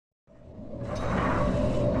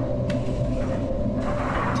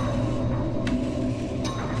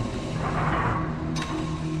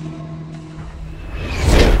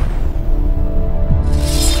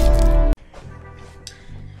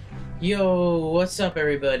Yo, what's up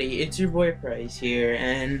everybody? It's your boy Price here,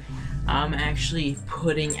 and I'm actually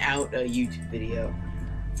putting out a YouTube video.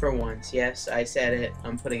 For once, yes, I said it,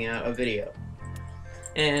 I'm putting out a video.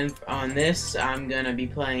 And on this, I'm gonna be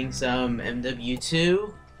playing some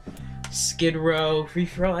MW2, Skid Row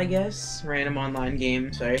free-for-all, I guess? Random online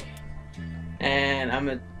game, sorry.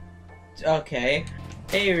 And okay.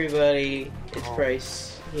 Hey everybody, it's Price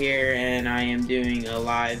here, and I am doing a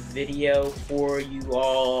live video for you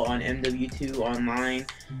all on MW2 online.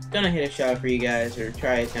 Gonna hit a shot for you guys, or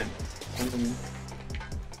try attempt something.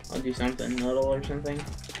 I'll do something little or something.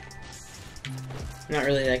 Not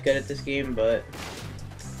really that good at this game, but...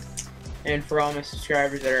 And for all my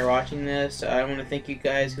subscribers that are watching this, I want to thank you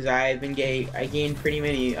guys, because I gained pretty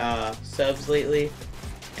many subs lately,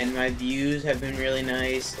 and my views have been really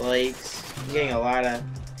nice, likes. I'm getting a lot of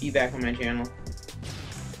feedback on my channel.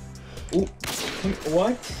 Ooh,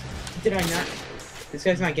 what? Did I not? This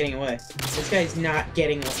guy's not getting away. This guy's not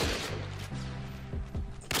getting away.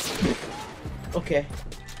 Okay.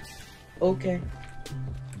 Okay.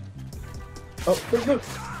 Oh, go.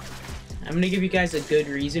 I'm gonna give you guys a good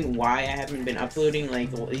reason why I haven't been uploading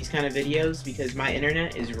like these kind of videos, because my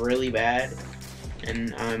internet is really bad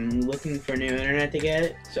and I'm looking for new internet to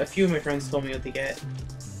get. So a few of my friends told me what to get,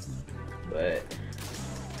 but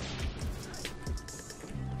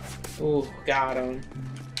ooh, got him.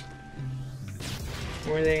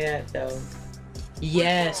 Where are they at though?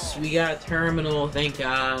 Yes, we got a terminal, thank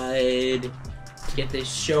God. Get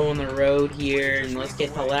this show on the road here, and let's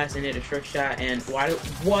get the last and hit a trick shot. And what?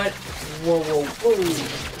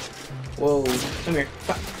 Whoa, come here.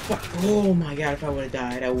 Oh my God, if I would have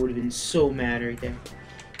died, I would have been so mad right there.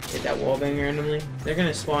 Hit that wall bang randomly. They're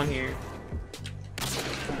gonna spawn here.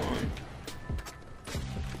 Come on.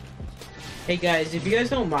 Hey guys, if you guys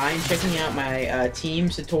don't mind checking out my team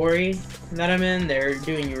Satori that I'm in, they're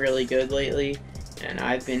doing really good lately, and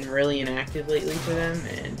I've been really inactive lately for them,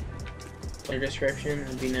 and their description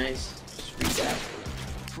would be nice. Just read that.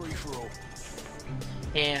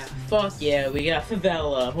 Yeah, fuck yeah, we got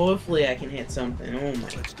favela. Hopefully I can hit something. Oh my.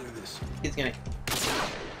 Let's do this. It's gonna.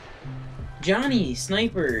 Johnny,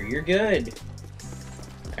 sniper, you're good.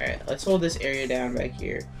 Alright, let's hold this area down back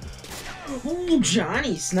here. Oh,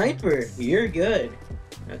 Johnny, sniper, you're good.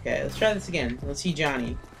 Okay, let's try this again. Let's see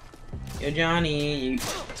Johnny. Yo, Johnny, you...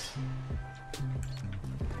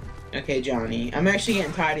 Okay, Johnny, I'm actually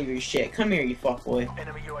getting tired of your shit. Come here, you fuckboy.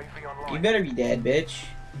 You better be dead, bitch.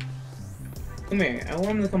 Come here. I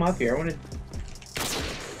want him to come up here. I want to...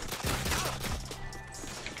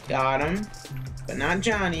 Got him. But not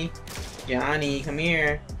Johnny. Johnny, come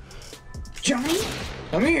here. Johnny?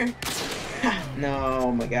 Come here. No,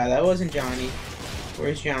 oh my God, that wasn't Johnny.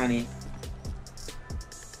 Where's Johnny?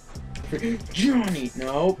 Johnny!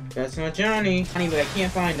 Nope, that's not Johnny. Johnny, but I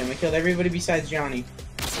can't find him. I killed everybody besides Johnny.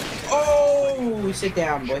 Oh, sit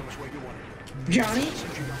down, boy. Johnny?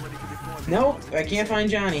 Nope, I can't find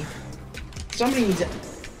Johnny. Somebody needs it.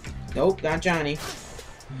 Nope, not Johnny.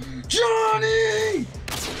 Johnny!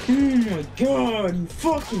 Oh my God, you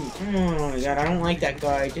fucking... Oh my God, I don't like that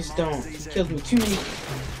guy. I just don't. He killed me too many...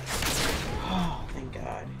 Oh, thank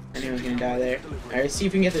God. I knew I was gonna die there. Alright, let's see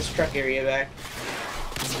if we can get this truck area back.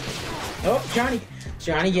 Oh, Johnny!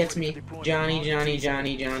 Johnny gets me. Johnny.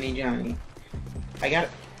 I got it.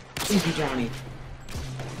 Please be Johnny.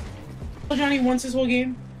 Johnny wants this whole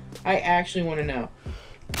game? I actually want to know.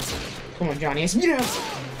 Come on, Johnny. Yes!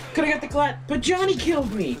 Could have got the clat, but Johnny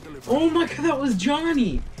killed me! Oh my God, that was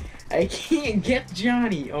Johnny! I can't get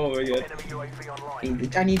Johnny! Oh my God.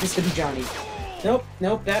 I need this to be Johnny. Nope,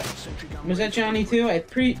 that... Was that Johnny too?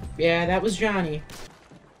 Yeah, that was Johnny.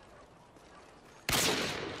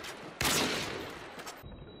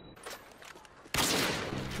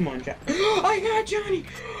 Come on, Johnny. I got Johnny!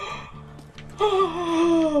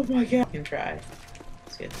 Oh my God. I can try.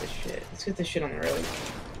 Let's get this shit. Let's get this shit on the road.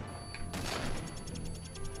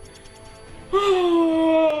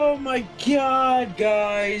 Oh my God,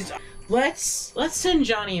 guys. Let's send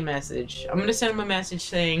Johnny a message. I'm gonna send him a message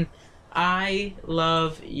saying, I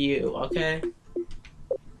love you, okay?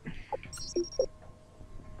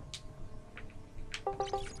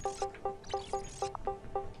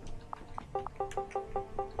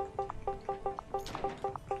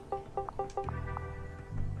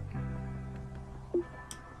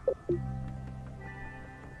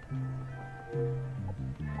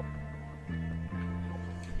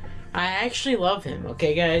 I actually love him,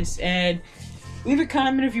 okay guys? And leave a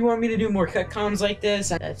comment if you want me to do more cut comms like this.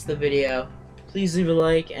 That's the video. Please leave a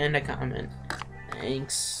like and a comment.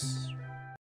 Thanks.